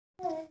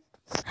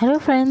Hello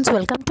friends,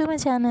 welcome to my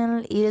channel.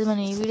 ఈరోజు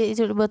మనం ఈ వీడియో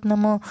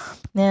చూడబోతున్నాము.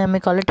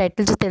 మీకు ఆల్రెడీ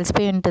టైటిల్ చూసి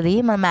తెలిసిపోయి ఉంటుంది.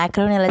 మనం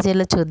మ్యాక్రోని ఎలా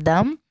చేయాలో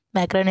చూద్దాం.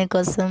 మ్యాక్రోని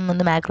కోసం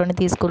ముందు మ్యాక్రోని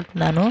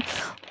తీసుకుంటున్నాను.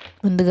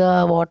 ముందుగా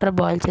వాటర్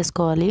బాయిల్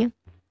చేసుకోవాలి.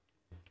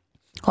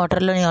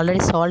 వాటర్లో నేను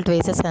ఆల్రెడీ సాల్ట్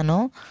వేసేసాను.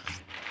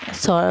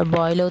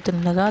 బాయిల్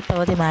అవుతుండగా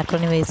తర్వాత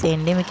మ్యాక్రోని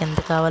వేసేయండి. మీకు ఎంత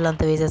కావాలో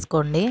అంత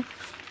వేసేసుకోండి.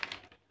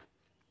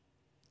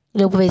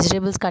 లోపు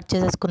వెజిటేబుల్స్ కట్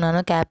చేసేసుకున్నాను.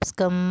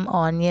 క్యాప్సికమ్,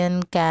 ఆనియన్,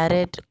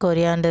 క్యారెట్,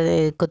 కొరియాండర్,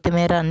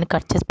 కొత్తిమీర అన్నీ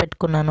కట్ చేసి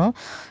పెట్టుకున్నాను.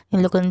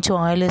 ఇందులో కొంచెం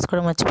ఆయిల్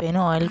వేసుకోవడం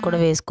మర్చిపోయాను. ఆయిల్ కూడా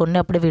వేసుకోండి,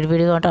 అప్పుడు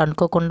విడివిడిగా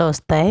అనుకోకుండా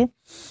వస్తాయి.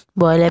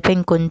 బాయిల్ అయిపోయి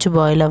ఇంకొంచెం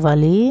బాయిల్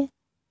అవ్వాలి.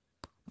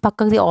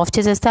 పక్కకి ఆఫ్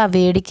చేసేస్తే ఆ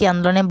వేడికి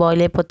అందులోనే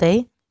బాయిల్ అయిపోతాయి.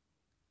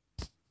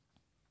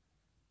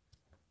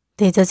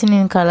 తీసేసి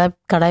నేను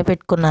కడాయి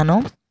పెట్టుకున్నాను.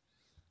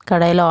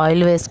 కడాయిలో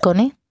ఆయిల్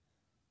వేసుకొని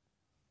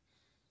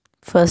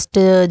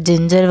ఫస్ట్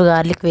జింజర్,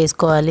 గార్లిక్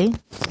వేసుకోవాలి.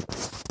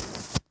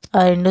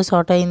 ఆ రెండు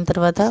సాట్ అయిన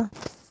తర్వాత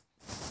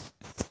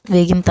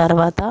వేగిన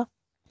తర్వాత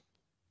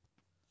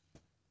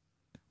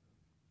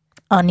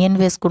ఆనియన్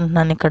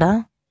వేసుకుంటున్నాను. ఇక్కడ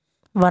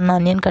 1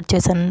 ఆనియన్ కట్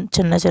చేశాను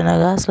చిన్న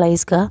చిన్నగా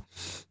స్లైస్గా.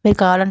 మీరు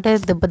కావాలంటే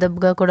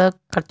దెబ్బగా కూడా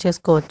కట్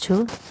చేసుకోవచ్చు.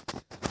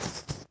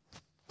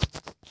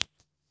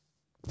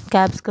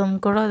 క్యాప్సికమ్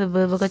కూడా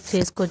దెబ్బగా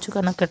చేసుకోవచ్చు,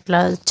 కానీ నాకు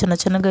అట్లా చిన్న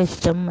చిన్నగా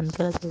ఇష్టం,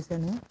 అందుకే అలా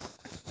చేశాను.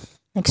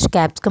 నెక్స్ట్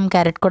క్యాప్సికమ్,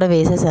 క్యారెట్ కూడా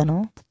వేసేసాను.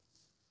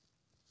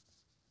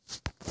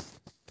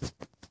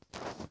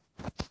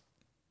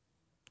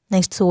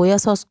 నెక్స్ట్ సోయా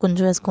సాస్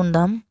కొంచెం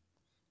వేసుకుందాం.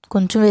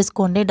 కొంచెం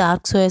వేసుకోండి,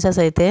 డార్క్ సోయా సాస్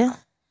అయితే.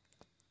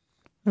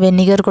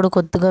 వెనిగర్ కూడా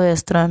కొద్దిగా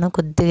వేస్తున్నాను,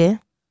 కొద్దిగా.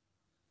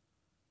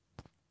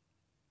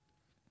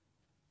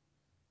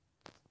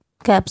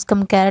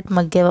 క్యాప్సికమ్, క్యారెట్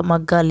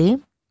మగ్గాలి.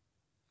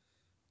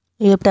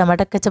 ఇవి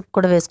టమాటా కెచప్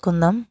కూడా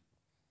వేసుకుందాం.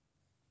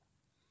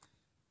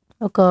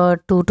 ఒక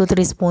 2 to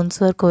 3 స్పూన్స్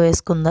వరకు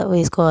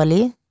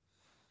వేసుకోవాలి.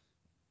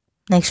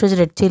 నెక్స్ట్ వచ్చి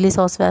రెడ్ చిల్లీ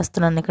సాస్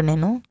వేస్తున్నాను ఇక్కడ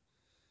నేను.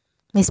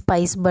 మీ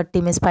స్పైస్ బట్టి,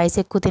 మీ స్పైస్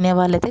ఎక్కువ తినే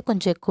వాళ్ళైతే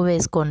కొంచెం ఎక్కువ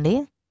వేసుకోండి.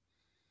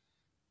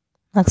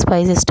 నాకు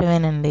స్పైస్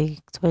ఇష్టమేనండి,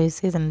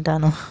 స్పైసీ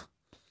తింటాను.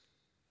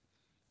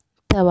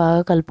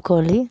 బాగా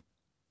కలుపుకోవాలి.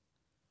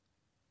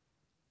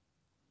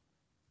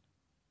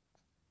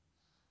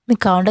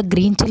 మీకు కావాలంటే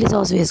గ్రీన్ చిల్లీ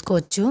సాస్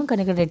వేసుకోవచ్చు,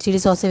 కానీ ఇక్కడ రెడ్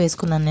చిల్లీ సాసే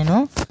వేసుకున్నాను నేను.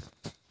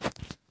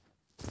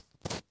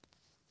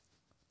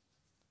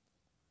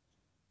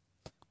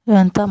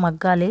 ఇవంతా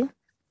మగ్గాలి.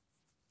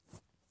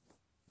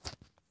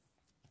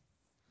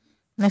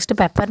 నెక్స్ట్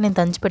పెప్పర్ నేను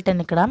దంచి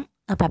పెట్టాను ఇక్కడ.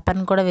 ఆ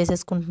పెప్పర్ని కూడా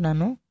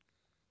వేసేసుకుంటున్నాను.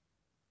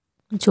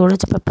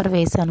 చూడొచ్చు, పెప్పర్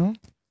వేసాను.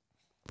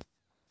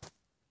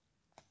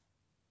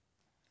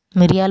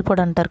 మిరియాల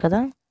పొడి అంటారు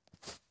కదా,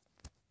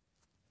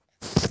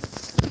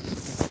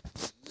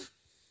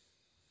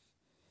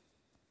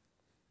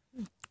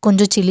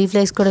 కొంచెం చిల్లీ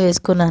ఫ్లేక్స్ కూడా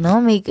వేసుకున్నాను.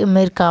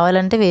 మీరు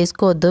కావాలంటే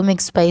వేసుకోవద్దు,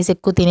 మీకు స్పైస్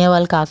ఎక్కువ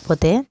తినేవాళ్ళు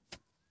కాకపోతే.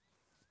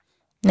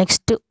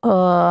 నెక్స్ట్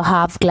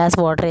 1/2 గ్లాస్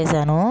వాటర్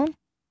వేసాను.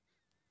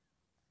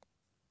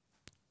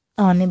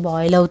 అవన్నీ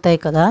బాయిల్ అవుతాయి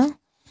కదా,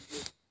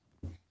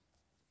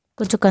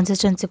 కొంచెం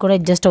కన్సిస్టెన్సీ కూడా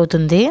అడ్జస్ట్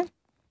అవుతుంది.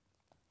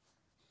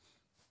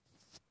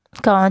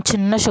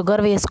 చిన్న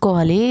షుగర్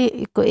వేసుకోవాలి,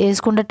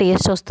 వేసుకుంటే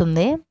టేస్ట్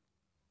వస్తుంది.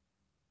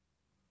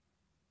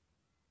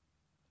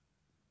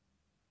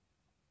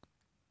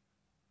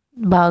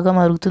 బాగా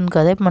మరుగుతుంది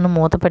కదా, మనం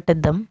మూత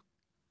పెట్టేద్దాం.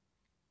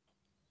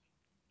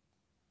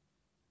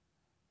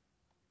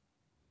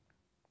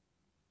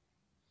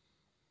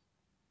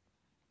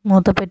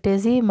 మూత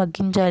పెట్టేసి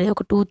మగ్గించాలి.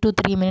 ఒక 2 to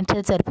 3 minutes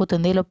అయితే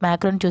సరిపోతుంది. ఇలా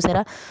మ్యాక్రోని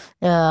చూసారా,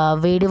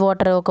 వేడి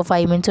వాటర్ ఒక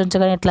 5 minutes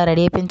ఉంచగానే ఇట్లా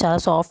రెడీ అయిపోయింది. చాలా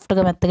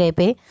సాఫ్ట్గా మెత్తగా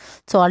అయిపోయి.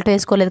 సాల్ట్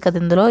వేసుకోలేదు కదా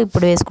ఇందులో,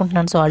 ఇప్పుడు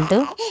వేసుకుంటున్నాను సాల్ట్.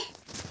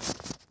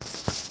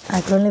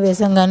 మ్యాక్రోని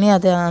వేసాం కానీ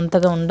అది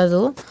అంతగా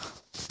ఉండదు,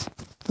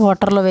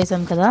 వాటర్లో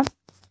వేసాం కదా.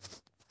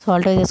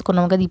 సాల్ట్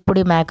వేసేసుకున్నాం కదా,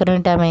 ఇప్పుడు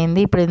మ్యాక్రోని టైం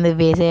అయింది. ఇప్పుడు ఇది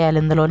వేసేయాలి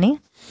ఇందులోని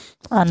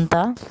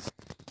అంతా.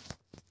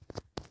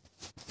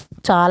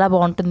 చాలా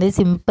బాగుంటుంది,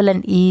 సింపుల్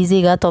అండ్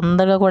ఈజీగా,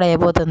 తొందరగా కూడా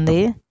అయిపోతుంది.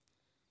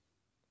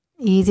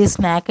 ఈజీ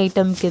స్నాక్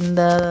ఐటమ్ కింద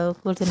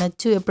కూడా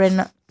తినచ్చు.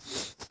 ఎప్పుడైనా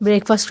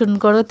బ్రేక్ఫాస్ట్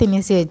కూడా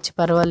తినేసేయచ్చు,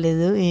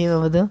 పర్వాలేదు,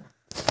 ఏమవ్వదు.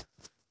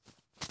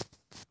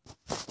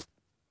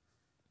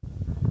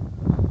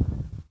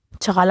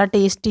 చాలా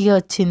టేస్టీగా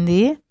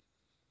వచ్చింది.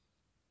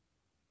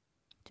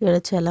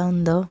 చూడచ్చు ఎలా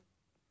ఉందో.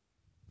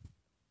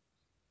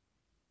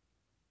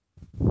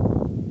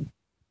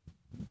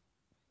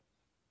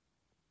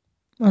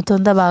 మొత్తం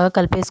బాగా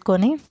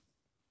కలిపేసుకొని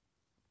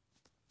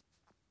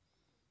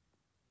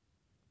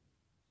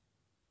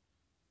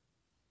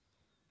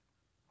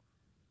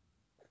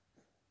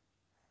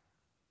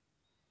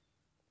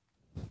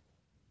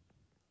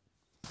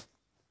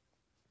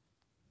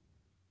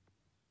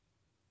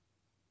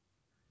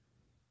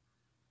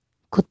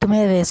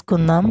కొత్తిమీర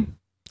వేసుకుందాం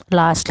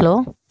లాస్ట్లో.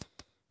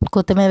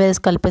 కొత్తిమీర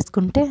వేసి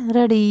కలిపేసుకుంటే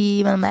రెడీ,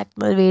 మన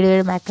వేడి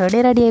వేడి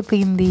మ్యాక్రోని రెడీ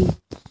అయిపోయింది.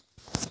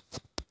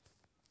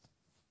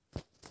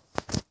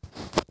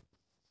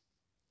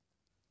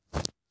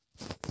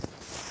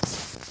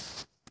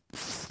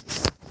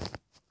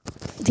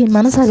 దీన్ని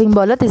మనం సర్వింగ్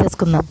బౌల్లో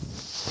తీసేసుకుందాం,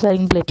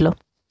 సర్వింగ్ ప్లేట్లో.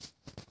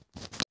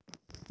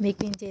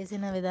 మీకు నేను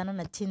చేసిన విధానం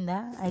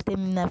నచ్చిందా? అయితే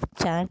నా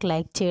ఛానల్కి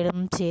లైక్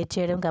చేయడం, షేర్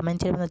చేయడం,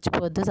 కమెంట్ చేయడం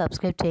మర్చిపోవద్దు.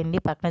 సబ్స్క్రైబ్ చేయండి.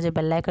 పక్కన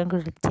బెల్ ఐకాన్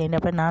కూడా క్లిక్ చేయండి.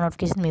 అప్పుడు నా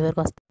నోటిఫికేషన్ మీ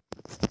వరకు వస్తుంది.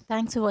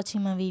 Thanks for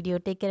watching my video.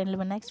 Take care and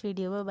my next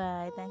video.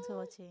 Bye. Thanks for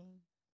watching.